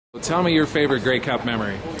Tell me your favorite Grey Cup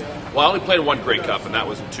memory. Well, I only played one Grey Cup, and that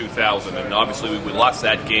was in 2000. And obviously, we lost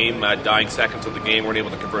that game, dying seconds of the game. Weren't able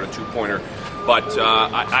to convert a two-pointer. But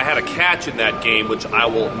I had a catch in that game, which I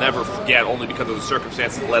will never forget, only because of the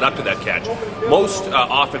circumstances that led up to that catch. Most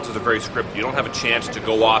offenses are very scripted. You don't have a chance to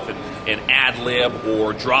go off and ad-lib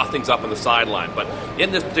or draw things up on the sideline. But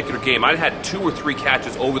in this particular game, I had 2 or 3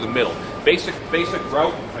 catches over the middle. Basic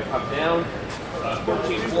route, I come down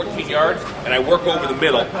 13, 14 yards, and I work over the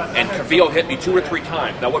middle, and Cavillo hit me 2 or 3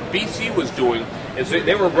 times. Now, what BC was doing is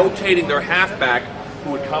they were rotating their halfback,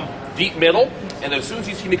 who would come deep middle, and then as soon as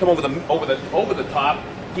he see me come over the top,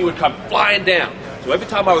 he would come flying down. So every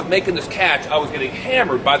time I was making this catch, I was getting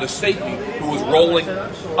hammered by the safety who was rolling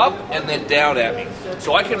up and then down at me.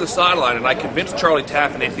 So I came to the sideline, and I convinced Charlie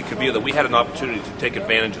Taff and Anthony Cavillo that we had an opportunity to take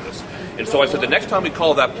advantage of this. And so I said, the next time we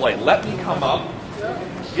call that play, let me come up,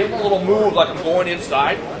 give him a little move like I'm going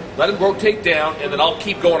inside, let him rotate down, and then I'll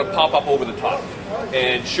keep going and pop up over the top.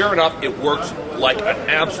 And sure enough, it works like an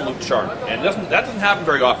absolute charm. And that doesn't happen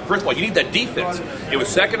very often. First of all, you need that defense. It was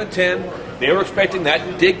 2nd and 10. They were expecting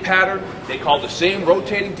that dig pattern. They called the same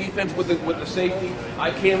rotating defense with the safety.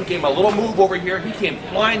 I came, gave him a little move over here. He came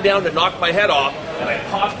flying down to knock my head off, and I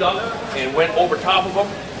popped up and went over top of him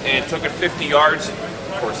and took it 50 yards.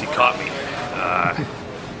 Of course, he caught me.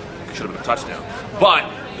 Should have been a touchdown. But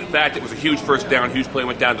in fact, it was a huge first down, huge play,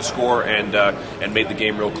 went down to score, and made the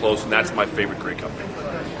game real close, and that's my favorite Grey Cup game.